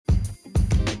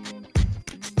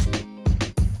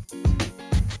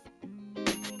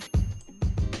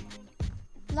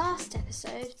last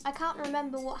episode, I can't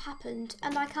remember what happened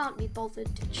and I can't be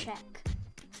bothered to check.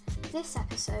 This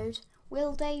episode,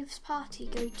 will Dave's party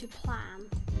go to plan?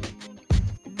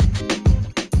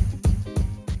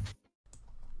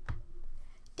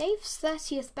 Dave's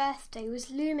 30th birthday was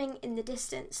looming in the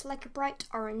distance like a bright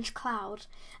orange cloud,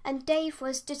 and Dave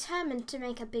was determined to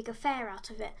make a big affair out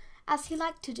of it, as he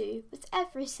liked to do with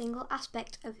every single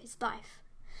aspect of his life.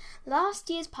 Last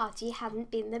year's party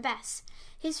hadn't been the best.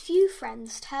 His few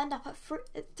friends turned up at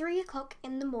 3 o'clock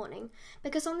in the morning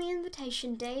because on the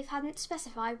invitation Dave hadn't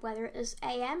specified whether it was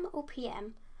AM or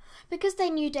PM. Because they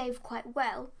knew Dave quite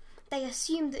well, they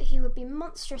assumed that he would be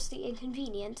monstrously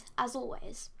inconvenient, as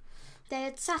always. They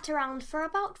had sat around for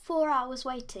about 4 hours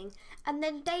waiting, and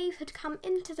then Dave had come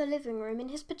into the living room in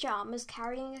his pyjamas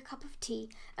carrying a cup of tea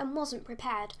and wasn't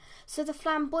prepared, so the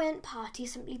flamboyant party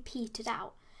simply petered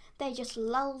out. They just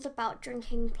lulled about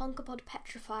drinking Plonkapod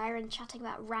Petrifier and chatting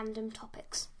about random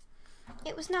topics.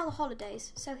 It was now the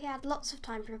holidays, so he had lots of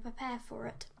time to prepare for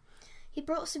it. He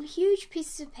brought some huge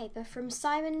pieces of paper from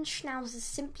Simon Schnauz's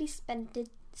Simply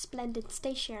Splendid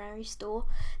stationery store,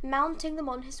 mounting them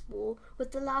on his wall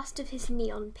with the last of his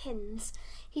neon pins.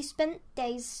 He spent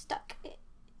days stuck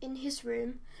in his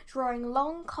room, drawing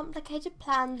long, complicated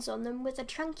plans on them with a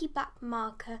chunky black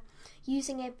marker,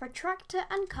 using a protractor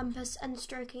and compass and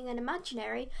stroking an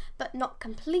imaginary, but not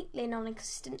completely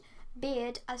non-existent,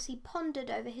 beard as he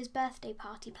pondered over his birthday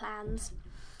party plans.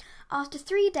 After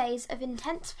 3 days of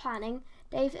intense planning,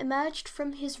 Dave emerged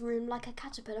from his room like a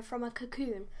caterpillar from a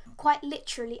cocoon, quite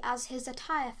literally, as his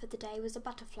attire for the day was a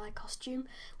butterfly costume,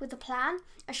 with a plan,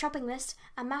 a shopping list,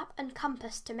 a map and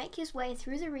compass to make his way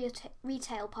through the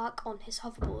retail park on his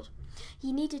hoverboard.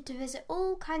 He needed to visit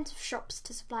all kinds of shops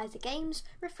to supply the games,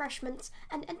 refreshments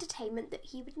and entertainment that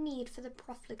he would need for the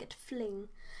profligate fling.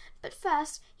 But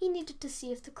first, he needed to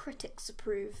see if the critics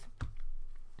approve.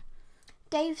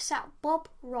 Dave sat Bob,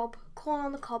 Rob, Corn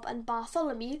on the Cob and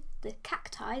Bartholomew, the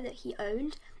cacti that he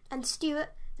owned, and Stuart,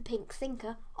 the pink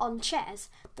thinker, on chairs,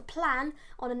 the plan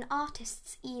on an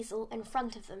artist's easel in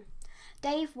front of them.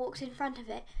 Dave walked in front of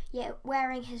it, yet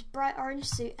wearing his bright orange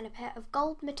suit and a pair of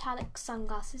gold metallic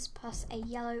sunglasses plus a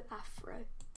yellow afro.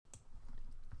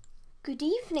 Good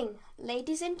evening,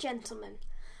 ladies and gentlemen.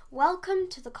 Welcome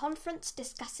to the conference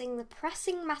discussing the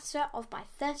pressing matter of my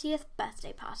 30th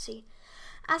birthday party.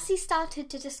 As he started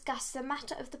to discuss the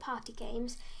matter of the party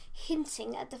games,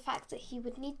 hinting at the fact that he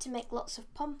would need to make lots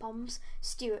of pom-poms,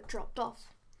 Stuart dropped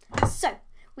off. So,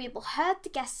 we will herd the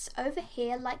guests over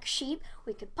here like sheep.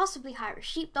 We could possibly hire a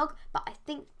sheepdog, but I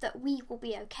think that we will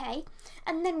be okay.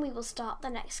 And then we will start the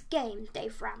next game,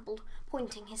 Dave rambled,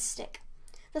 pointing his stick.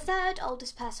 The third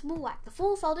oldest person will whack the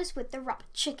fourth oldest with the rubber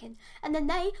chicken, and then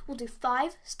they will do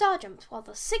 5 star jumps, while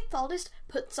the 6th oldest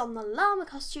puts on the llama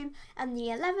costume, and the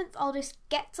 11th oldest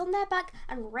gets on their back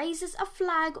and raises a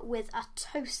flag with a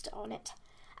toast on it.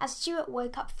 As Stuart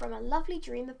woke up from a lovely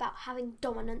dream about having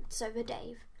dominance over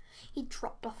Dave, he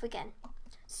dropped off again.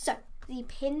 So, the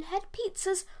pinhead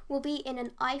pizzas will be in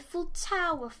an Eiffel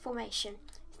Tower formation,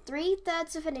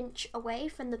 3/3 of an inch away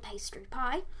from the pastry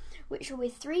pie, which will be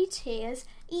 3 tiers,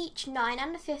 each 9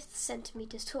 1/5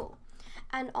 centimetres tall.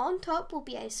 And on top will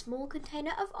be a small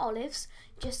container of olives,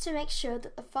 just to make sure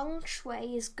that the feng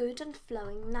shui is good and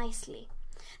flowing nicely.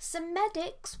 Some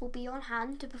medics will be on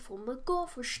hand to perform the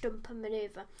Gorfenstumper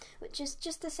manoeuvre, which is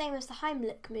just the same as the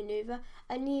Heimlich manoeuvre,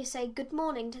 only you say good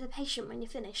morning to the patient when you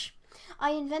finish.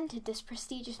 I invented this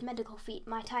prestigious medical feat,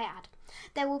 might I add.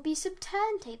 There will be some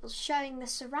turntables showing the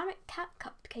ceramic cat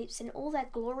cupcakes in all their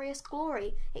glorious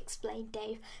glory, explained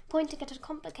Dave, pointing at a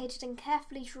complicated and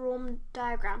carefully drawn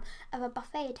diagram of a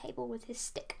buffet table with his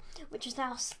stick, which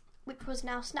was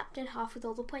now snapped in half with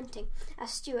all the pointing,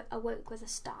 as Stuart awoke with a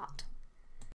start.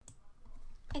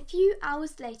 A few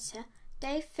hours later,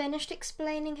 Dave finished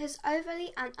explaining his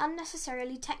overly and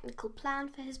unnecessarily technical plan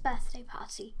for his birthday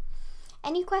party.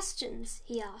 "Any questions?"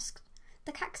 he asked.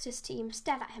 The Cactus team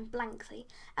stared at him blankly,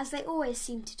 as they always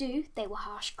seemed to do. They were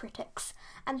harsh critics,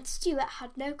 and Stuart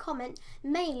had no comment,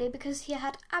 mainly because he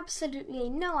had absolutely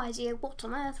no idea what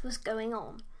on earth was going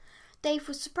on. Dave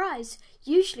was surprised.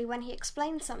 Usually when he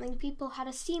explained something, people had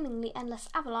a seemingly endless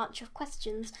avalanche of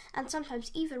questions, and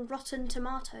sometimes even rotten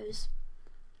tomatoes.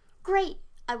 "Great!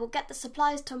 I will get the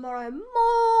supplies tomorrow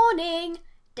morning,"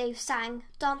 Dave sang,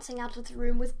 dancing out of the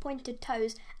room with pointed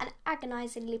toes and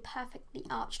agonisingly perfectly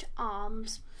arched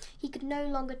arms. He could no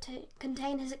longer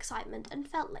contain his excitement and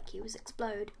felt like he was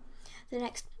explode. The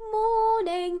next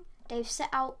morning, Dave set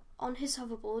out on his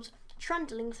hoverboard,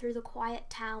 trundling through the quiet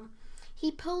town.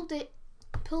 He pulled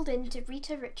into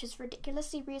Rita Rich's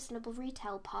ridiculously reasonable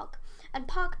retail park and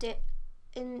parked it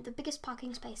in the biggest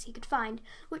parking space he could find,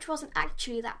 which wasn't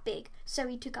actually that big, so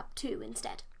he took up 2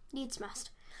 instead. Needs must.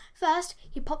 First,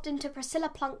 he popped into Priscilla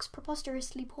Plunk's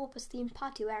preposterously porpoise-themed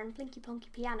partyware and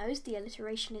plinky-plonky pianos, the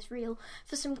alliteration is real,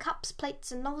 for some cups,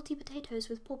 plates and novelty potatoes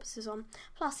with porpoises on,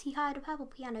 plus he hired a purple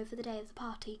piano for the day of the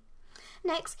party.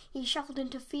 Next, he shuffled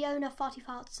into Fiona Farty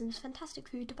Fartson's fantastic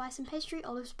food to buy some pastry,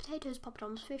 olives, potatoes,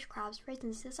 poppadoms, fish, crabs,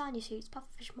 raisins, lasagna shoots,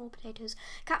 pufferfish, more potatoes,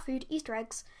 cat food, Easter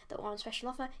eggs that were on special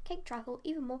offer, cake trifle,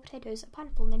 even more potatoes, a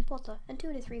pineapple named Porter, and 2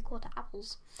 3/4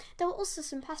 apples. There were also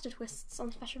some pasta twists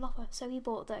on special offer, so he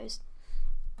bought those.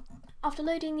 After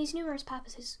loading these numerous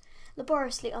purposes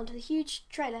laboriously onto the huge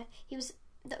trailer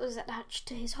that was attached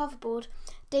to his hoverboard,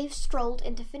 Dave strolled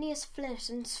into Phineas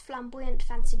Flitton's flamboyant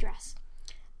fancy dress.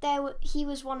 He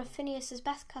was one of Phineas's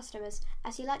best customers,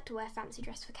 as he liked to wear fancy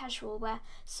dress for casual wear,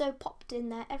 so popped in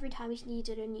there every time he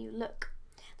needed a new look.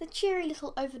 The cheery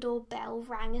little overdoor bell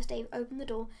rang as Dave opened the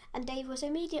door, and Dave was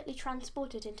immediately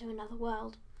transported into another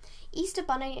world. Easter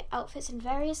bunny outfits in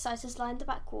various sizes lined the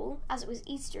back wall, as it was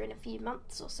Easter in a few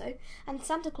months or so, and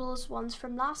Santa Claus ones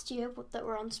from last year that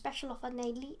were on special offer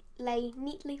lay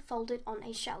neatly folded on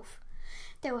a shelf.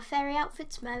 There were fairy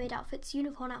outfits, mermaid outfits,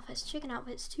 unicorn outfits, chicken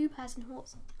outfits, 2-person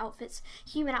horse outfits,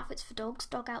 human outfits for dogs,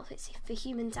 dog outfits for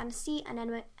humans, and a sea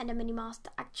anemone mask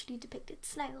that actually depicted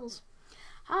snails.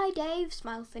 "Hi, Dave,"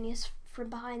 smiled Phineas from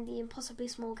behind the impossibly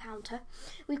small counter.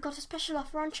 "We've got a special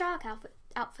offer on shark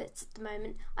outfits at the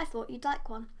moment. I thought you'd like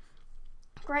one."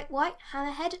 Great white,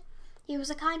 hammerhead. He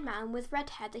was a kind man with red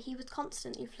hair that he was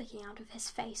constantly flicking out of his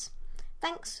face.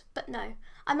 "Thanks, but no.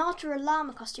 I'm after a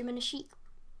llama costume and a sheep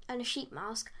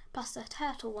mask, plus a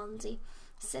turtle onesie,"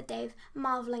 said Dave,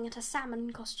 marvelling at a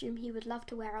salmon costume he would love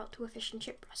to wear out to a fish and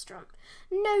chip restaurant.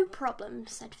 "No problem,"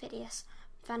 said Phineas,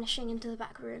 vanishing into the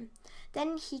back room.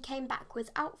 Then he came back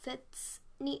with outfits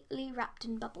neatly wrapped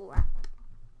in bubble wrap.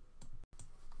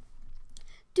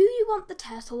 "Do you want the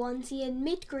turtle onesie in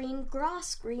mid-green,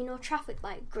 grass green or traffic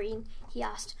light green?" he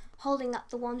asked, holding up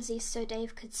the onesie so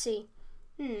Dave could see.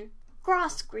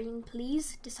 "Grass green,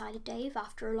 please," decided Dave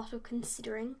after a lot of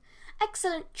considering.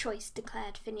 "Excellent choice,"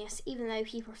 declared Phineas, even though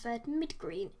he preferred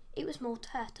mid-green. It was more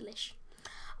turtleish.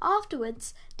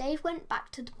 Afterwards, Dave went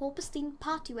back to the porpoise-themed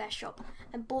partyware shop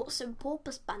and bought some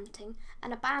porpoise bunting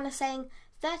and a banner saying,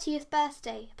 "30th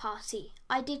birthday party.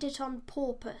 I did it on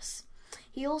porpoise."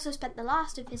 He also spent the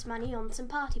last of his money on some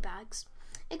party bags.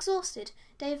 Exhausted,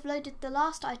 Dave loaded the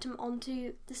last item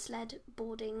onto the sled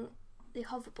boarding the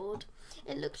hoverboard.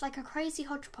 It looked like a crazy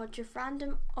hodgepodge of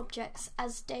random objects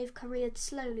as Dave careered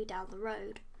slowly down the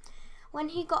road. When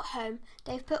he got home,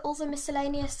 Dave put all the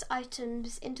miscellaneous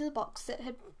items into the box that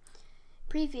had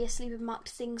previously been marked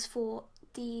things for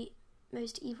the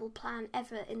most evil plan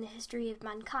ever in the history of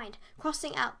mankind,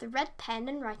 crossing out the red pen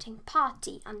and writing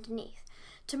 "party" underneath.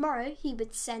 Tomorrow he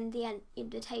would send the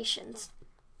invitations.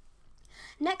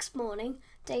 Next morning,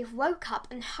 Dave woke up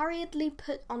and hurriedly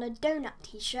put on a donut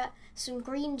t-shirt, some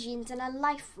green jeans and a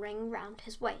life ring round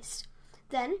his waist.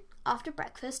 Then, after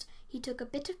breakfast, he took a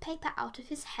bit of paper out of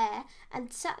his hair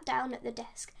and sat down at the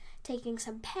desk, taking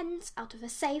some pens out of a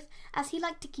safe. As he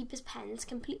liked to keep his pens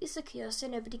completely secure so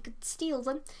nobody could steal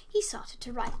them, he started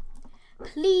to write.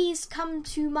 "Please come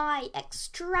to my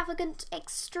extravagant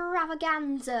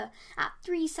extravaganza at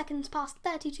 3 seconds past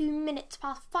 32 minutes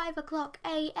past 5 o'clock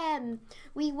a.m.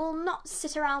 We will not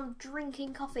sit around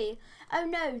drinking coffee. Oh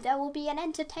no, there will be an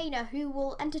entertainer who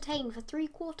will entertain for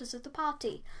 3/4 of the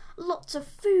party. Lots of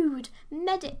food,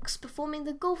 medics performing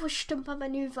the Golferstumper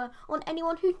maneuver on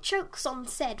anyone who chokes on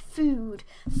said food,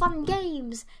 fun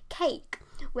games, cake.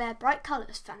 Wear bright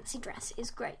colours, fancy dress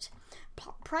is great.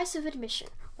 Price of admission,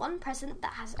 1 present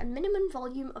that has a minimum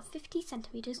volume of 50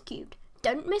 centimetres cubed.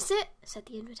 Don't miss it," said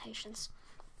the invitations.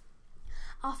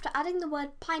 After adding the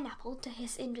word pineapple to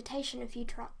his invitation a few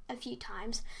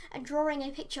times and drawing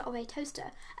a picture of a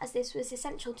toaster, as this was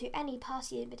essential to any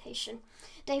party invitation,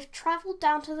 Dave travelled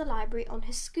down to the library on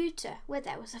his scooter, where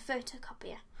there was a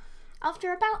photocopier.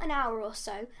 After about an hour or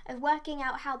so of working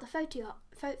out how the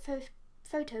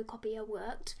photocopier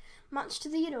worked, much to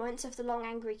the annoyance of the long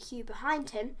angry queue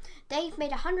behind him, Dave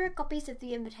made 100 copies of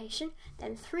the invitation,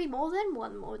 then 3 more, then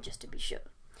 1 more, just to be sure.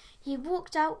 He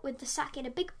walked out with the sack in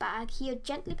a big bag he had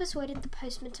gently persuaded the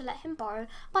postman to let him borrow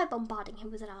by bombarding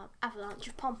him with an avalanche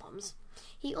of pom-poms.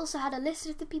 He also had a list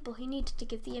of the people he needed to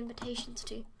give the invitations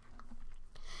to.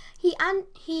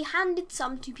 He handed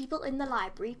some to people in the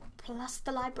library, plus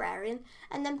the librarian,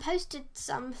 and then posted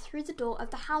some through the door of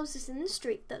the houses in the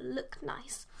street that looked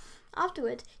nice.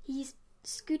 Afterward, he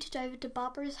scooted over to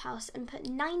Barbara's house and put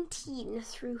 19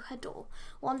 through her door,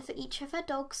 1 for each of her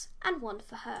dogs and 1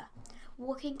 for her.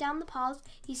 Walking down the path,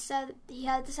 he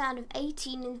heard the sound of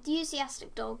 18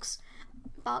 enthusiastic dogs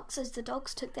barks as the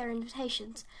dogs took their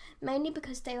invitations, mainly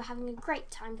because they were having a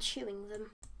great time chewing them.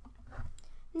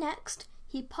 Next,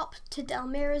 he popped to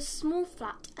Delmira's small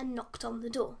flat and knocked on the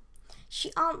door.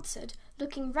 She answered,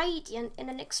 looking radiant in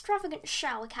an extravagant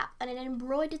shower cap and an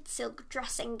embroidered silk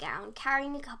dressing gown,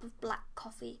 carrying a cup of black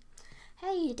coffee.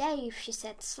 "Hey, Dave," she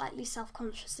said, slightly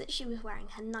self-conscious that she was wearing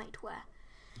her nightwear.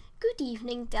 "Good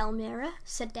evening, Delmira,"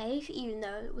 said Dave, even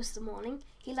though it was the morning.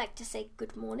 He liked to say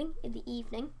good morning in the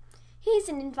evening. "Here's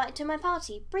an invite to my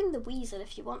party. Bring the weasel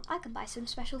if you want. I can buy some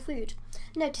special food,"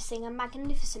 noticing a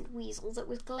magnificent weasel that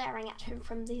was glaring at him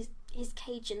from his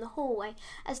cage in the hallway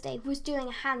as Dave was doing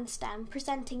a handstand,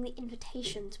 presenting the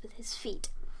invitations with his feet.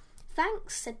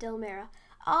 "Thanks," said Delmira.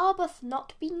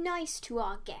 "Arbuthnot, be nice to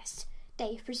our guest."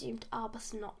 Dave presumed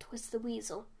Arbuthnot was the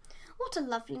weasel. "What a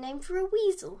lovely name for a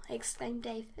weasel!" exclaimed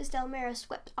Dave as Delmira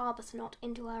swept Arbuthnot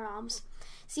into her arms.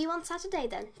 "See you on Saturday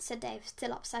then," said Dave,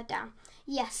 still upside down.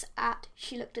 "Yes,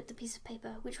 she looked at the piece of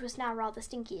paper, which was now rather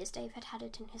stinky as Dave had had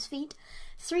it in his feet.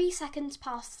 3 seconds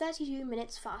past 32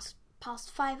 minutes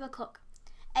past 5 o'clock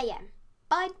a.m.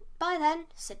 Bye then,"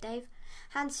 said Dave,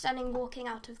 handstanding walking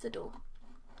out of the door.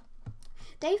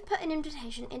 Dave put an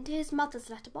invitation into his mother's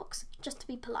letterbox, just to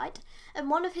be polite, and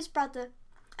one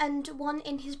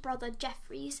in his brother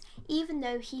Geoffrey's, even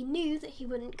though he knew that he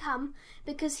wouldn't come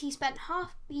because he slept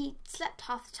half the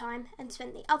time and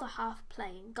spent the other half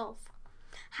playing golf.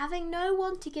 Having no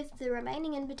one to give the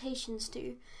remaining invitations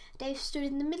to, Dave stood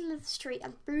in the middle of the street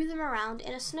and threw them around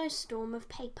in a snowstorm of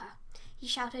paper. He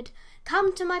shouted,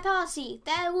 "Come to my party!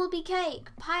 There will be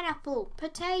cake, pineapple,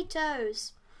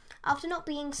 potatoes!" After not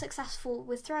being successful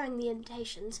with throwing the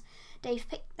invitations, Dave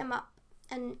picked them up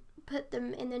and put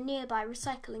them in a nearby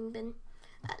recycling bin.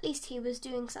 At least he was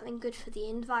doing something good for the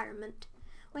environment.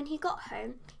 When he got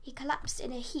home, he collapsed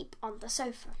in a heap on the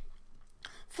sofa.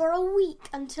 For a week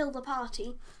until the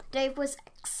party, Dave was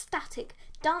ecstatic,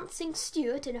 dancing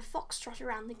Stuart in a foxtrot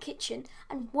around the kitchen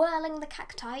and whirling the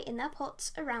cacti in their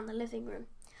pots around the living room.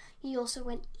 He also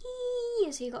went ee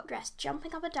as he got dressed,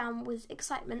 jumping up and down with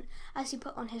excitement as he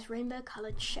put on his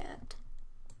rainbow-coloured shirt.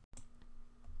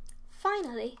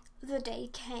 Finally, the day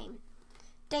came.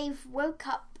 Dave woke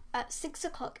up at 6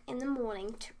 o'clock in the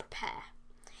morning to prepare.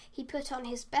 He put on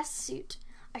his best suit,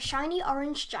 a shiny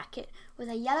orange jacket with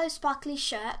a yellow sparkly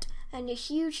shirt and a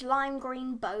huge lime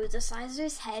green bow the size of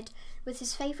his head, with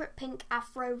his favourite pink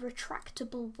afro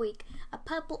retractable wig, a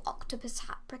purple octopus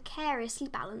hat precariously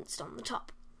balanced on the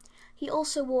top. He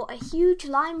also wore a huge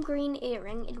lime green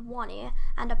earring in one ear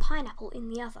and a pineapple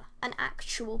in the other, an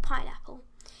actual pineapple.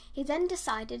 He then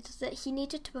decided that he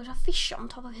needed to put a fish on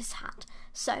top of his hat,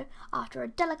 so, after a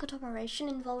delicate operation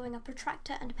involving a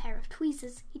protractor and a pair of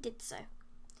tweezers, he did so.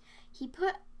 He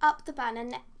put up the banner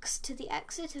next to the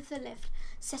exit of the lift,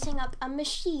 setting up a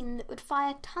machine that would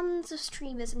fire tons of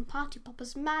streamers and party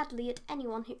poppers madly at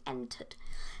anyone who entered.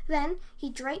 Then he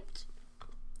draped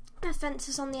the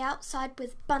fences on the outside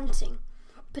with bunting.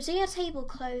 Putting a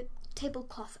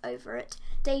tablecloth over it,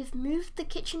 Dave moved the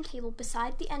kitchen table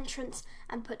beside the entrance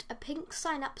and put a pink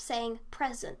sign up saying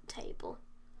 "Present Table."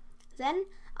 Then,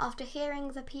 after hearing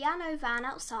the piano van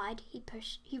outside,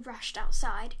 he rushed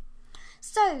outside.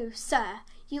 "So, sir,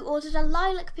 you ordered a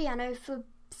lilac piano for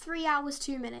 3 hours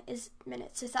 2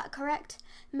 minutes, is that correct?"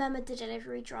 murmured the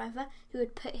delivery driver, who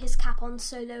had put his cap on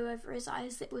so low over his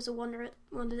eyes that it was a wonder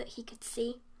that he could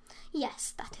see.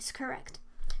 "Yes, that is correct.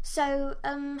 So,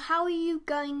 how are you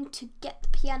going to get the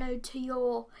piano to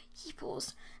your..." he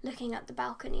paused, looking at the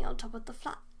balcony on top of the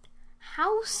flat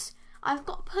house. "I've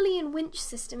got a pulley and winch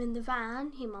system in the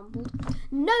van," he mumbled.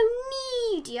 "No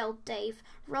need!" yelled Dave,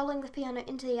 rolling the piano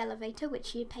into the elevator,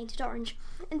 which he had painted orange,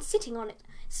 and sitting on it,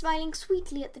 smiling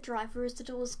sweetly at the driver as the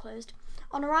doors closed.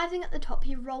 On arriving at the top,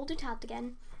 he rolled it out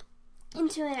again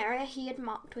into an area he had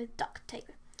marked with duct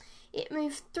tape. It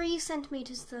moved 3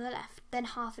 centimetres to the left, then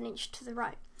half an inch to the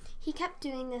right. He kept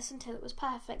doing this until it was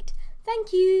perfect.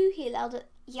 "Thank you," he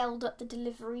yelled at the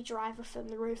delivery driver from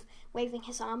the roof, waving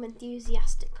his arm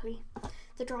enthusiastically.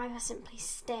 The driver simply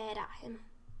stared at him.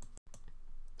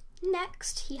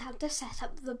 Next, he had to set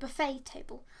up the buffet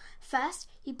table. First,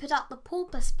 he put out the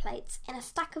porpoise plates in a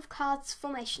stack of cards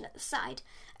formation at the side,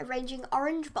 arranging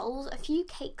orange bowls, a few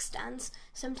cake stands,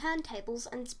 some turntables,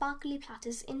 and sparkly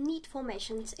platters in neat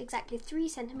formations exactly 3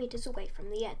 centimetres away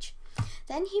from the edge.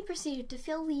 Then he proceeded to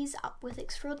fill these up with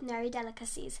extraordinary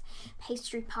delicacies: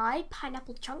 pastry pie,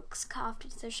 pineapple chunks carved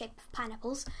into the shape of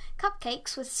pineapples,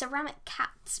 cupcakes with ceramic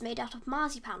cats made out of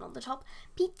marzipan on the top,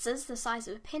 pizzas the size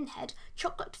of a pinhead,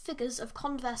 chocolate figures of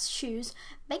Converse shoes,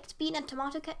 baked bean and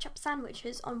tomato ketchup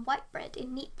sandwiches on white bread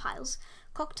in neat piles,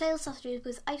 cocktail sausages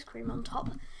with ice cream on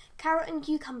top, carrot and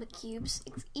cucumber cubes,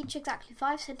 each exactly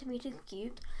 5 centimeters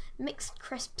cubed, mixed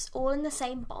crisps all in the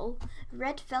same bowl,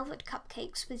 red velvet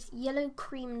cupcakes with yellow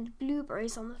cream and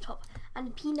blueberries on the top,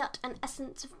 and peanut and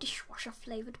essence of dishwasher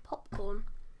flavoured popcorn.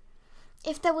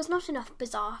 If there was not enough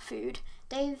bizarre food,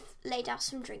 Dave laid out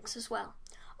some drinks as well.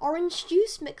 Orange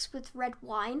juice mixed with red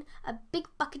wine, a big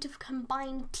bucket of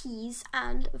combined teas,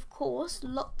 and, of course,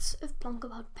 lots of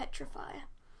Blanca Petrifier.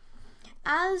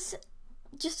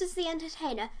 Just as the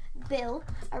entertainer, Bill,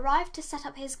 arrived to set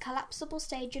up his collapsible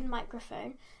stage and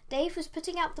microphone, Dave was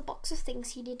putting out the box of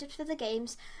things he needed for the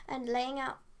games and laying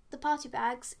out the party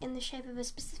bags in the shape of a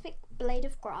specific blade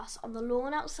of grass on the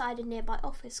lawn outside a nearby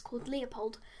office called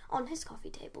Leopold on his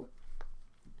coffee table.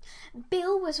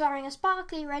 Bill was wearing a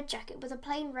sparkly red jacket with a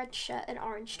plain red shirt and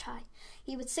orange tie.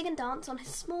 He would sing and dance on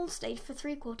his small stage for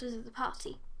 3/4 of the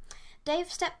party.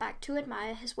 Dave stepped back to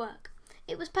admire his work.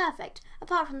 It was perfect,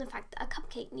 apart from the fact that a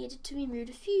cupcake needed to be moved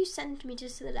a few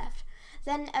centimetres to the left,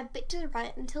 then a bit to the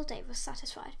right until Dave was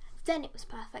satisfied. Then it was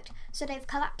perfect, so Dave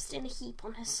collapsed in a heap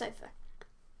on his sofa.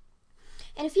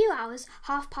 In a few hours,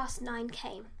 9:30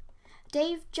 came.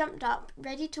 Dave jumped up,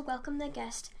 ready to welcome the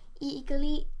guests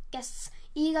eagerly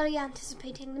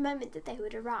anticipating the moment that they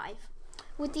would arrive.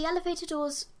 With the elevator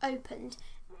doors opened,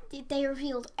 they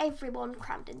revealed everyone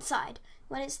crammed inside.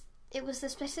 When it was the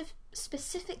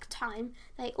specific time,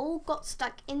 they all got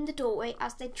stuck in the doorway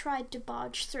as they tried to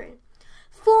barge through.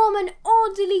 "Form an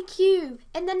orderly queue,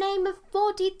 in the name of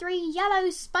 43 yellow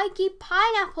spiky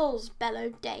pineapples,"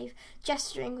 bellowed Dave,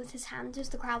 gesturing with his hand as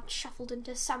the crowd shuffled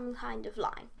into some kind of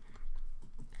line.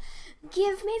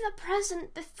 "Give me the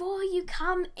present before you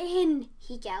come in,"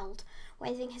 he yelled,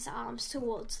 waving his arms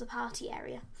towards the party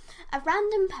area. A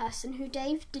random person who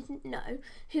Dave didn't know,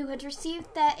 who had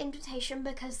received their invitation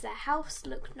because their house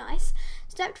looked nice,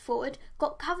 stepped forward,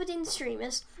 got covered in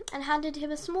streamers, and handed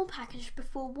him a small package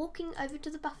before walking over to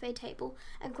the buffet table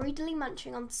and greedily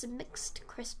munching on some mixed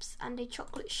crisps and a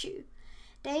chocolate shoe.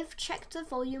 Dave checked the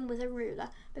volume with a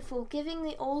ruler before giving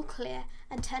the all clear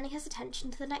and turning his attention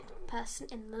to the next person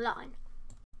in the line.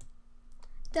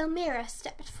 Delmira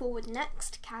stepped forward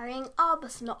next, carrying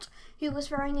Arbuthnot, who was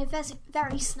wearing a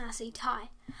very snazzy tie.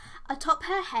 Atop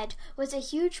her head was a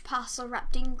huge parcel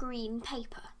wrapped in green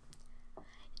paper.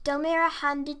 Delmira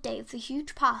handed Dave the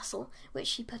huge parcel, which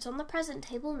she put on the present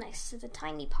table next to the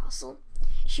tiny parcel.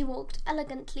 She walked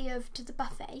elegantly over to the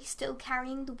buffet, still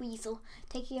carrying the weasel,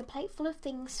 taking a plate full of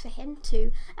things for him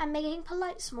too, and making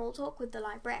polite small talk with the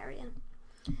librarian.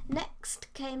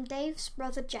 Next came Dave's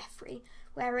brother Geoffrey,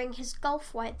 wearing his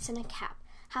golf whites and a cap,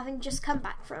 having just come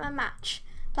back from a match,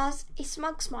 plus a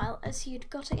smug smile as he had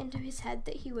got it into his head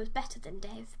that he was better than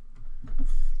Dave.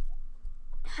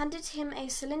 Handed him a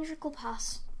cylindrical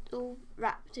parcel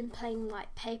wrapped in plain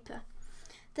white paper.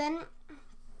 Then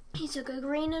he took a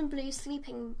green and blue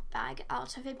sleeping bag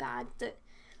out of a bag that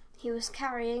he was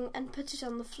carrying and put it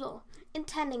on the floor,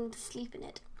 intending to sleep in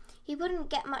it. He wouldn't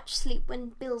get much sleep when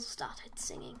Bill started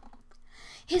singing.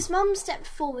 His mum stepped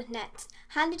forward next,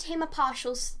 handed him a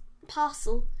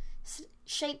parcel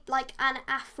shaped like an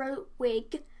afro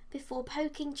wig, before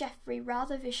poking Geoffrey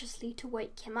rather viciously to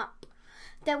wake him up.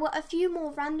 There were a few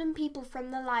more random people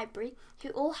from the library who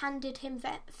all handed him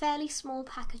fairly small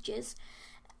packages,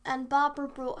 and Barbara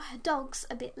brought her dogs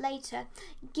a bit later,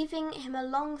 giving him a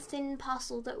long, thin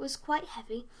parcel that was quite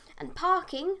heavy, and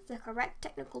parking, the correct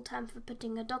technical term for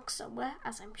putting a dog somewhere,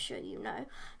 as I'm sure you know,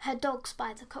 her dogs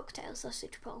by the cocktail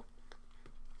sausage bowl.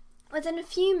 Within a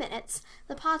few minutes,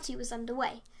 the party was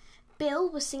underway. Bill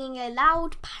was singing a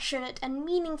loud, passionate, and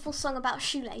meaningful song about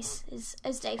shoelace,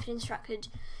 as David instructed.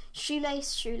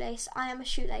 "Shoelace, shoelace, I am a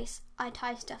shoelace, I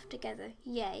tie stuff together,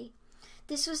 yay."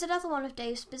 This was another one of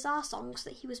Dave's bizarre songs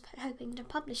that he was hoping to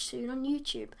publish soon on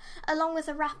YouTube, along with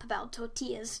a rap about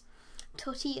tortillas.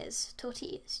 Tortillas,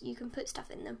 tortillas, you can put stuff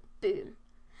in them, boom.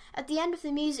 At the end of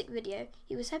the music video,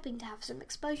 he was hoping to have some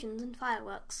explosions and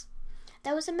fireworks.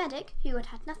 There was a medic, who had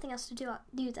had nothing else to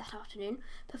do that afternoon,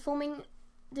 performing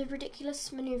the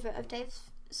ridiculous manoeuvre of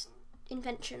Dave's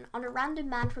invention on a random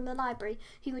man from the library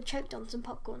who had choked on some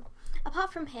popcorn.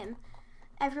 Apart from him,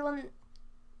 everyone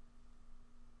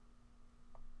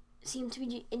seemed to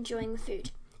be enjoying the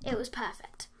food. It was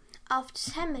perfect.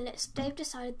 After 10 minutes, Dave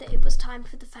decided that it was time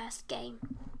for the first game.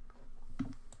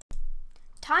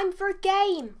 "Time for a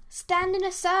game! Stand in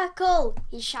a circle!"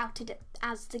 he shouted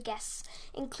as the guests,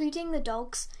 including the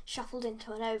dogs, shuffled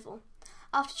into an oval.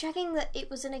 After checking that it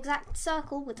was an exact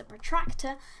circle with a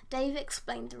protractor, Dave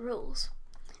explained the rules.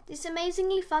 "This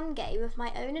amazingly fun game of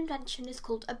my own invention is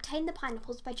called Obtain the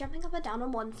Pineapples by jumping up and down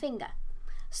on one finger.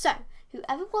 So,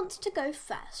 whoever wants to go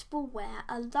first will wear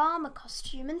a llama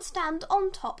costume and stand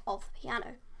on top of the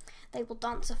piano. They will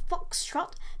dance a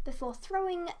foxtrot before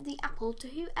throwing the apple to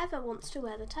whoever wants to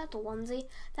wear the turtle onesie.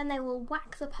 Then they will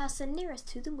whack the person nearest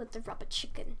to them with the rubber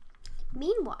chicken.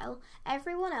 Meanwhile,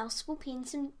 everyone else will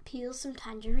peel some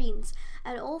tangerines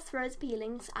and all throw the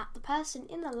peelings at the person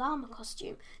in the llama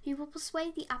costume, who will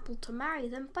persuade the apple to marry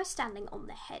them by standing on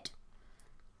their head.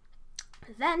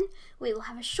 Then we will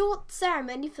have a short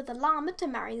ceremony for the llama to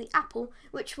marry the apple,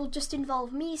 which will just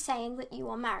involve me saying that you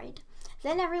are married.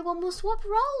 Then everyone will swap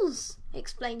roles,"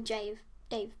 explained Dave,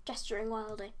 gesturing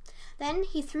wildly. Then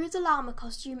he threw the llama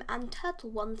costume and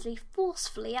turtle onesie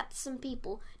forcefully at some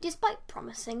people, despite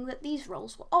promising that these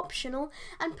roles were optional,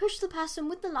 and pushed the person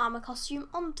with the llama costume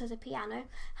onto the piano,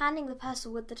 handing the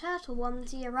person with the turtle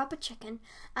onesie a rubber chicken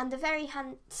and the very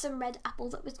handsome red apple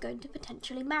that was going to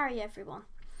potentially marry everyone.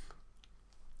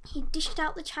 He dished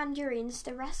out the tangerines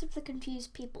to the rest of the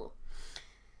confused people.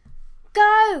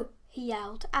 "Go!" he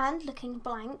yelled, and, looking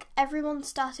blank, everyone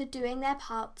started doing their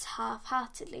parts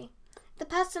half-heartedly. The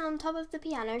person on top of the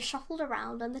piano shuffled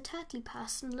around, and the turtley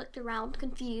person looked around,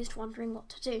 confused, wondering what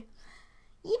to do.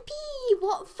 "Yippee!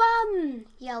 What fun!"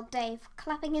 yelled Dave,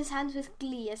 clapping his hands with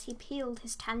glee as he peeled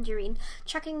his tangerine,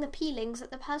 chucking the peelings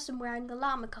at the person wearing the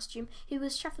llama costume, who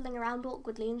was shuffling around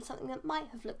awkwardly in something that might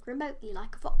have looked remotely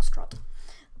like a foxtrot.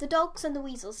 The dogs and the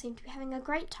weasels seemed to be having a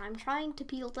great time trying to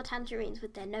peel the tangerines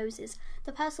with their noses.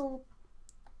 The person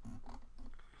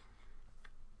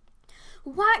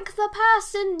 "Whack the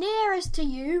person nearest to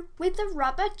you with the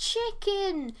rubber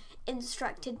chicken,"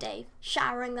 instructed Dave,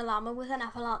 showering the llama with an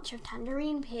avalanche of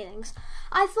tangerine peelings.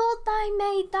 "I thought I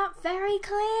made that very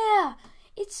clear.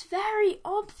 It's very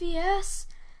obvious."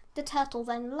 The turtle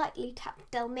then lightly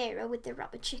tapped Delmira with the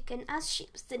rubber chicken as she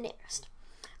was the nearest.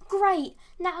 "Great!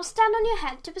 Now stand on your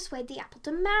head to persuade the apple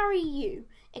to marry you,"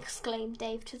 exclaimed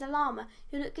Dave to the llama,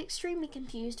 who looked extremely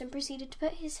confused and proceeded to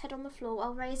put his head on the floor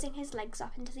while raising his legs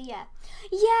up into the air.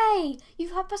 "Yay!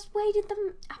 You have persuaded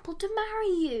the apple to marry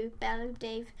you," bellowed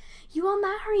Dave. "You are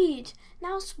married!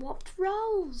 Now swapped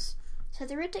roles." So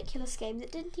the ridiculous game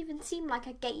that didn't even seem like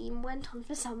a game went on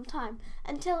for some time,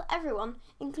 until everyone,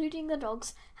 including the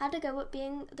dogs, had a go at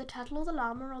being the turtle or the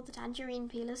llama or the tangerine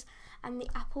peelers, and the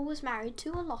apple was married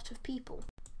to a lot of people.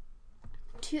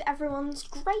 To everyone's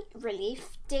great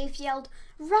relief, Dave yelled,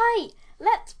 "Right,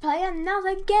 let's play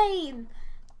another game!"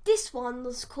 This one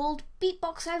was called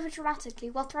Beatbox Over Dramatically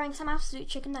while throwing some absolute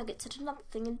chicken nuggets at another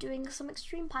thing and doing some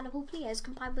extreme pineapple pliés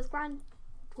combined with grand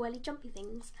whirly jumpy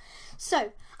things.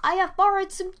 So, I have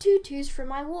borrowed some tutus from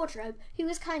my wardrobe, who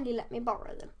has kindly let me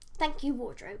borrow them. Thank you,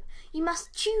 wardrobe. You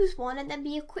must choose one and then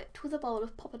be equipped with a bowl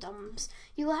of poppadoms.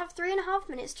 You will have 3.5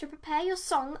 minutes to prepare your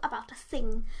song about a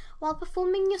thing. While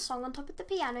performing your song on top of the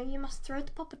piano, you must throw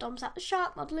the poppadoms at the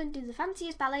shark model and do the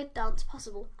fanciest ballet dance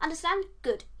possible. Understand?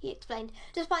 Good, he explained,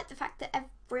 despite the fact that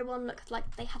everyone looked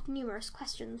like they had numerous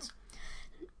questions.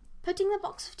 Putting the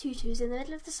box of tutus in the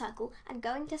middle of the circle and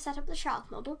going to set up the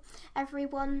shark model,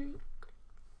 everyone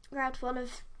grabbed one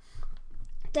of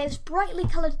Dave's brightly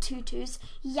coloured tutus,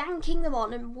 yanking them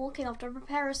on and walking off to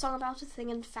prepare a song about a thing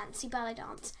and fancy ballet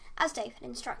dance, as Dave had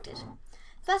instructed.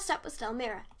 First up was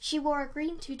Delmira. She wore a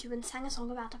green tutu and sang a song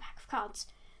about a pack of cards.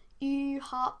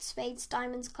 Hearts, spades,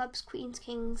 diamonds, clubs, queens,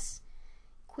 kings,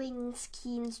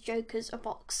 jokers, a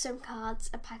box, some cards,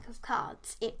 a pack of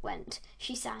cards. It went,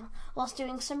 she sang, whilst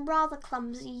doing some rather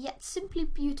clumsy yet simply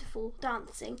beautiful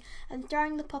dancing and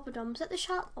throwing the poppadoms at the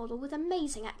shark model with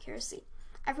amazing accuracy.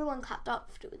 Everyone clapped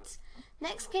afterwards.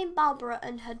 Next came Barbara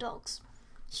and her dogs.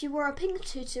 She wore a pink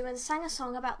tutu and sang a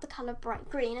song about the colour bright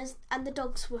green, and the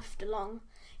dogs woofed along.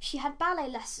 She had ballet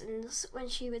lessons when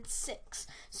she was 6,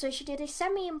 so she did a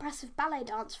semi-impressive ballet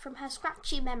dance from her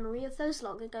scratchy memory of those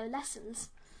long-ago lessons.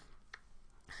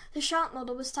 The shark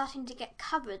model was starting to get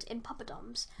covered in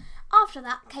poppadoms. After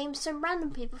that came some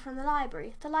random people from the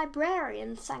library. The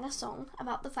librarian sang a song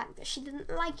about the fact that she didn't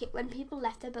like it when people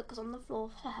left their books on the floor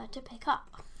for her to pick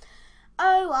up.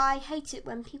 "Oh, I hate it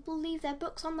when people leave their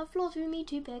books on the floor for me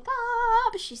to pick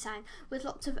up," she sang, with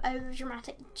lots of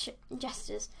over-dramatic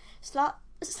gestures,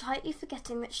 slightly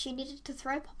forgetting that she needed to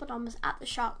throw poppadoms at the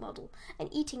shark model, and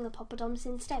eating the poppadoms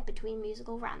instead between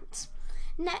musical rants.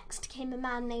 Next came a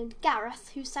man named Gareth,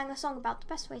 who sang a song about the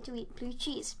best way to eat blue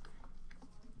cheese.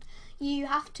 You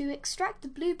have to extract the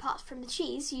blue parts from the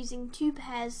cheese using 2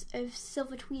 pairs of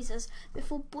silver tweezers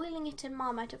before boiling it in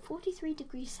Marmite at 43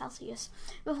 degrees Celsius,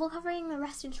 before covering the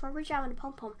rest in strawberry jam and a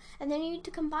pom-pom, and then you need to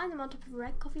combine them on top of a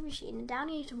red coffee machine and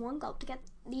downing it in one gulp to get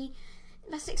the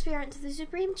best experience of the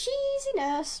supreme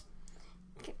cheesiness.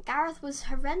 Gareth was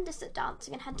horrendous at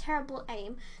dancing and had terrible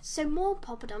aim, so more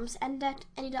poppadoms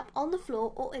ended up on the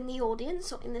floor or in the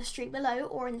audience or in the street below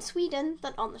or in Sweden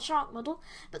than on the shark model,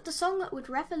 but the song that would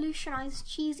revolutionise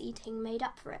cheese eating made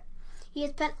up for it. He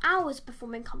had spent hours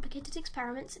performing complicated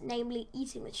experiments, namely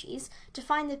eating the cheese, to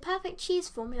find the perfect cheese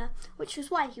formula, which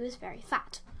was why he was very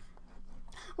fat.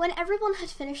 When everyone had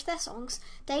finished their songs,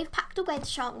 Dave packed away the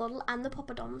shark model and the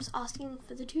poppadoms, asking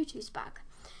for the tutus back.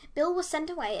 Bill was sent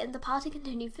away and the party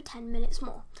continued for 10 minutes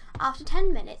more. After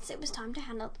 10 minutes, it was time to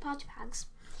hand out the party bags.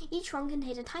 Each one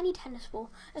contained a tiny tennis ball,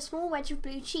 a small wedge of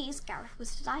blue cheese. Gareth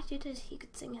was delighted as he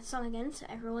could sing his song again, so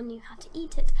everyone knew how to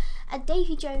eat it, a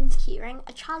Davy Jones keyring,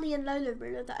 a Charlie and Lola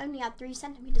ruler that only had 3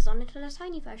 centimetres on it, and a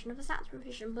tiny version of a stats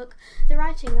revision book, the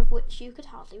writing of which you could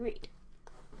hardly read.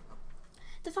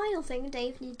 The final thing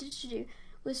Dave needed to do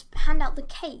was hand out the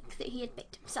cake that he had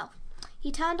baked himself.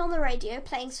 He turned on the radio,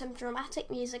 playing some dramatic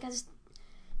music as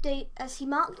he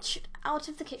marched out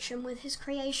of the kitchen with his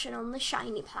creation on the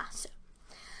shiny platter.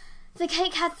 The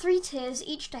cake had 3 tiers,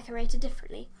 each decorated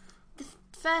differently. The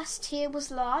first tier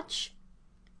was large.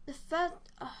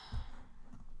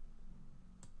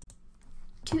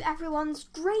 To everyone's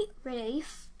great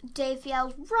relief, Dave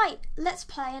yelled, "Right, let's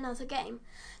play another game.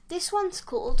 This one's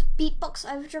called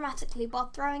Beatbox Over Dramatically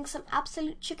while throwing some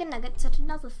absolute chicken nuggets at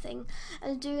another thing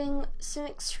and doing some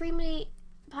extremely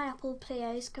pineapple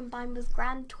pliés combined with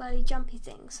grand twirly jumpy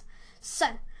things.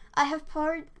 So, I have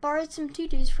borrowed some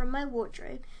tutus from my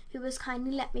wardrobe, who has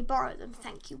kindly let me borrow them.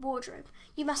 Thank you, wardrobe.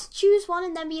 You must choose one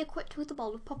and then be equipped with a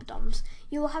bowl of poppadoms.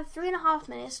 You will have 3.5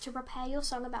 minutes to prepare your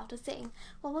song about a thing.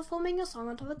 While performing your song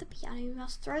on top of the piano, you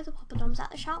must throw the poppadoms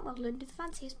at the shark model and do the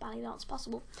fanciest ballet dance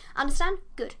possible. Understand?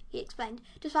 Good," he explained,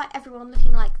 despite everyone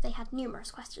looking like they had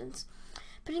numerous questions.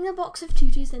 Putting a box of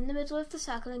tutus in the middle of the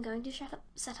circle and going to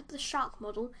set up the shark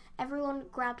model, everyone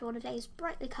grabbed one of Dave's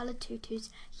brightly coloured tutus,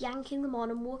 yanking them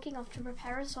on and walking off to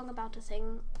prepare a song about a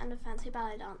thing and a fancy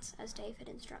ballet dance, as Dave had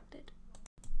instructed.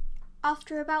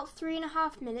 After about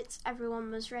 3.5 minutes,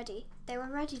 everyone was ready. They were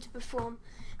ready to perform.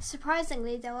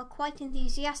 Surprisingly, they were quite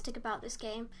enthusiastic about this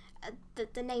game,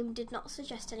 that the name did not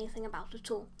suggest anything about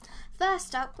at all.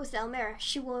 First up was Elmira.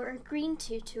 She wore a green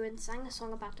tutu and sang a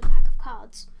song about a pack of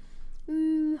cards.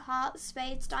 "Ooh, hearts,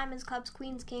 spades, diamonds, clubs,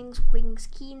 queens, kings,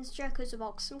 keens, jokers, a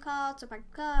box, some cards, a pack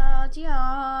of cards,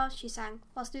 yeah," she sang,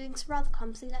 whilst doing some rather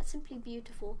clumsy yet simply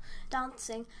beautiful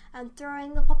dancing and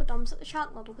throwing the poppadoms at the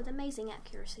shark model with amazing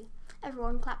accuracy.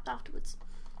 Everyone clapped afterwards.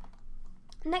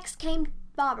 Next came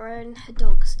Barbara and her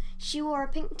dogs. She wore a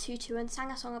pink tutu and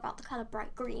sang a song about the colour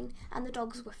bright green, and the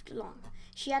dogs whiffed along.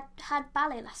 She had had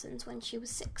ballet lessons when she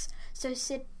was 6, so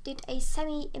Sid did a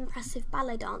semi-impressive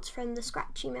ballet dance from the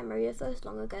scratchy memory of those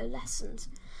long-ago lessons.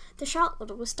 The shark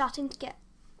model was starting to get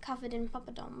covered in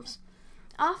poppadoms.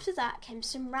 After that came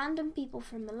some random people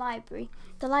from the library,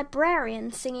 the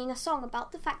librarian singing a song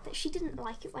about the fact that she didn't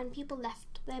like it when people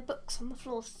left their books on the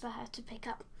floor for her to pick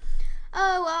up.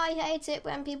 "Oh, I hate it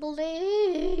when people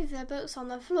leave their books on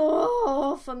the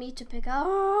floor for me to pick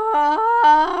up,"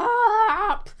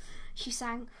 she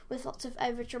sang, with lots of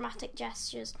over-dramatic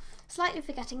gestures, slightly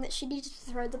forgetting that she needed to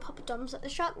throw the poppadoms at the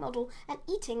shark model and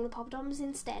eating the poppadoms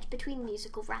instead between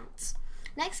musical rants.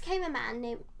 Next came a man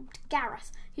named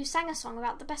Gareth, who sang a song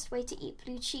about the best way to eat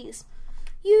blue cheese.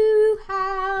 "You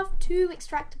have to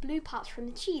extract the blue parts from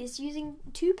the cheese using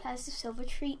 2 pairs of silver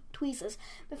tweezers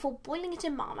before boiling it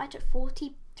in Marmite at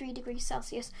 43 degrees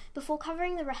Celsius, before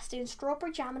covering the rest in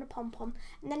strawberry jam and a pom-pom,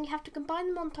 and then you have to combine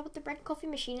them on top of the red coffee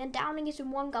machine and downing it in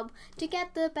one gulp to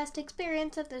get the best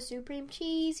experience of the supreme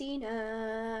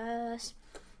cheesiness."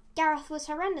 Gareth was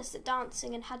horrendous at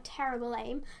dancing and had terrible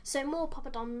aim, so more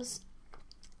poppadoms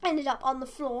ended up on the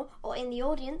floor or in the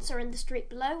audience or in the street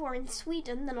below or in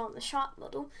Sweden than on the shark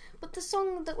model, but the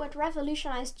song that would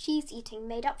revolutionise cheese eating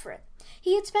made up for it.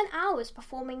 He had spent hours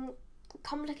performing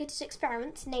complicated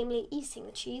experiments, namely eating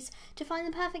the cheese, to find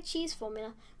the perfect cheese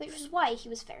formula, which was why he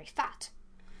was very fat.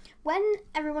 When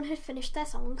everyone had finished their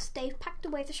songs, Dave packed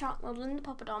away the shark model and the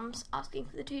poppadoms, asking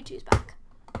for the tutus back.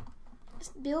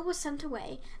 Bill was sent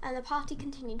away and the party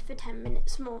continued for 10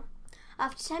 minutes more.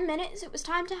 After 10 minutes, it was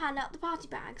time to hand out the party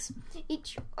bags.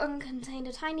 Each one contained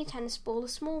a tiny tennis ball, a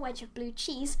small wedge of blue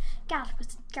cheese.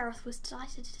 Gareth was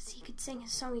delighted as he could sing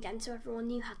his song again, so everyone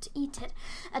knew how to eat it.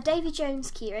 A Davy Jones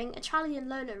keyring, a Charlie and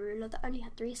Lola ruler that only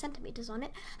had 3 centimetres on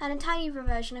it, and a tiny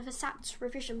reversion of a SATS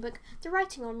revision book, the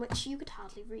writing on which you could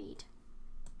hardly read.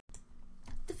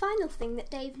 The final thing that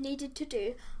Dave needed to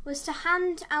do was to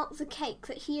hand out the cake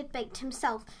that he had baked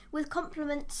himself, with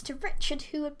compliments to Richard,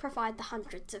 who would provide the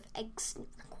hundreds of eggs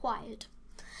required.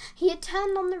 He had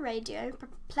turned on the radio,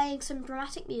 playing some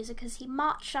dramatic music as he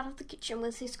marched out of the kitchen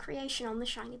with his creation on the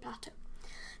shiny platter.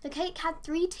 The cake had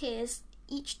 3 tiers,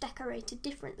 each decorated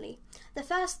differently. The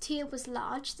first tier was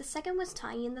large, the second was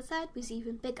tiny, and the third was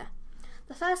even bigger.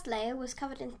 The first layer was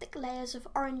covered in thick layers of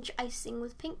orange icing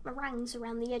with pink meringues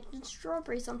around the edge and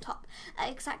strawberries on top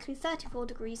at exactly 34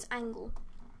 degrees angle.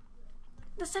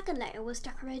 The second layer was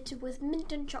decorated with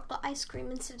mint and chocolate ice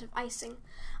cream instead of icing.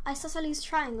 Isosceles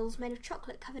triangles made of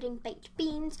chocolate covered in baked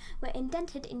beans were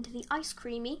indented into the ice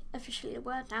creamy, officially a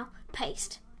word now,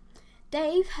 paste.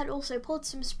 Dave had also poured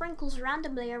some sprinkles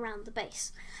randomly around the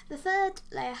base. The third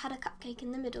layer had a cupcake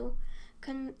in the middle,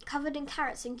 covered in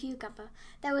carrots and cucumber.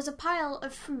 There was a pile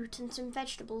of fruit and some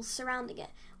vegetables surrounding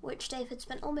it, which Dave had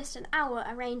spent almost an hour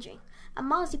arranging. A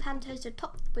marzipan toaster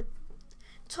topped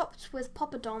with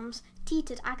poppadoms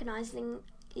teetered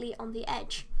agonizingly on the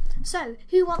edge. "So,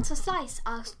 who wants a slice?"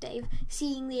 asked Dave,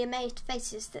 seeing the amazed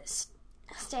faces that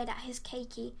stared at his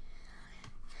cakey.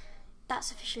 That's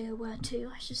officially a word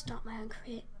too. I should start my own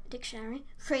dictionary.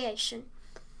 Creation.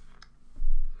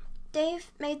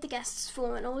 Dave made the guests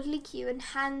form an orderly queue and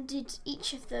handed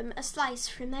each of them a slice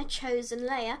from their chosen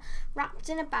layer, wrapped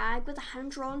in a bag with a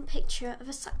hand-drawn picture of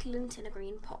a succulent in a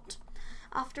green pot.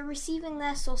 After receiving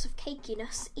their source of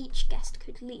cakiness, each guest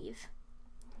could leave.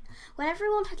 When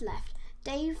everyone had left,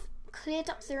 Dave cleared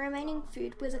up the remaining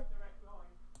food with a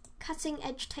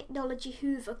cutting-edge technology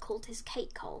hoover called his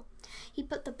cake hole. He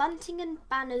put the bunting and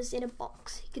banners in a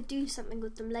box. He could do something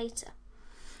with them later.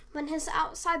 When his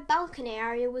outside balcony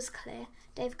area was clear,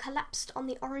 Dave collapsed on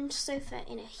the orange sofa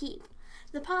in a heap.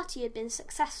 The party had been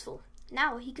successful.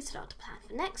 Now he could start to plan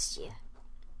for next year.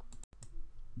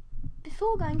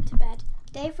 Before going to bed,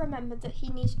 Dave remembered that he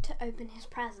needed to open his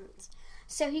presents,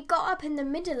 so he got up in the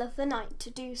middle of the night to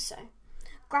do so.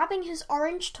 Grabbing his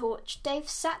orange torch, Dave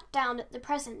sat down at the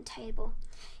present table.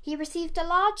 He received a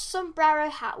large sombrero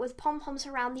hat with pom-poms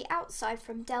around the outside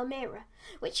from Delmira,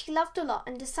 which he loved a lot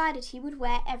and decided he would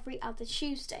wear every other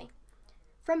Tuesday.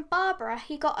 From Barbara,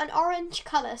 he got an orange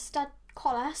collar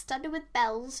studded with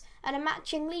bells and a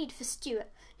matching lead for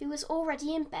Stuart, who was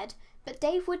already in bed, but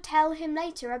Dave would tell him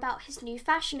later about his new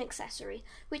fashion accessory,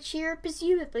 which he would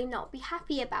presumably not be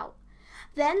happy about.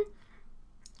 Then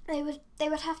they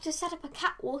would have to set up a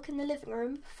catwalk in the living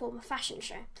room to perform a fashion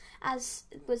show, as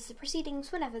was the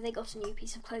proceedings whenever they got a new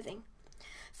piece of clothing.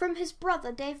 From his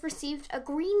brother, Dave received a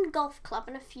green golf club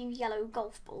and a few yellow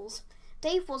golf balls.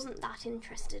 Dave wasn't that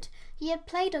interested. He had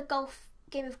played a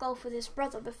game of golf with his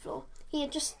brother before. He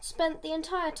had just spent the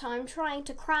entire time trying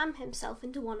to cram himself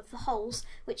into one of the holes,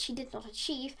 which he did not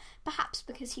achieve, perhaps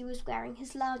because he was wearing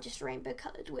his largest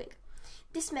rainbow-coloured wig.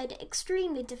 This made it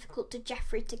extremely difficult for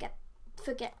Geoffrey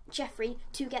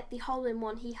to get the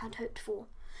hole-in-one he had hoped for.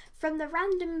 From the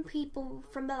random people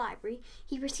from the library,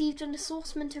 he received an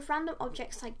assortment of random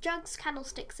objects like jugs,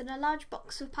 candlesticks, and a large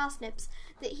box of parsnips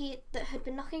that had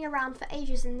been knocking around for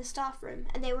ages in the staff room,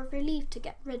 and they were relieved to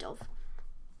get rid of.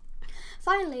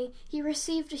 Finally, he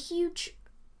received a huge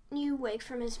new wig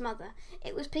from his mother.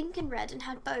 It was pink and red and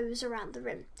had bows around the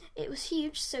rim. It was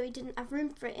huge, so he didn't have room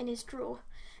for it in his drawer.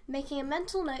 Making a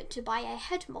mental note to buy a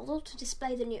head model to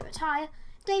display the new attire,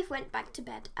 Dave went back to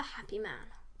bed a happy man.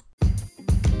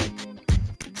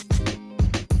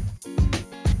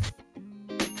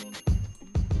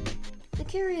 The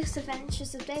Curious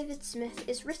Adventures of David Smith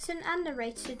is written and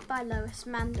narrated by Lois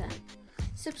Mander.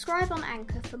 Subscribe on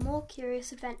Anchor for more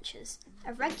curious adventures,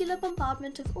 a regular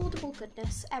bombardment of audible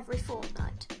goodness every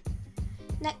fortnight.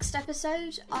 Next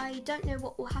episode, I don't know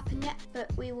what will happen yet,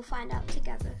 but we will find out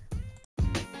together.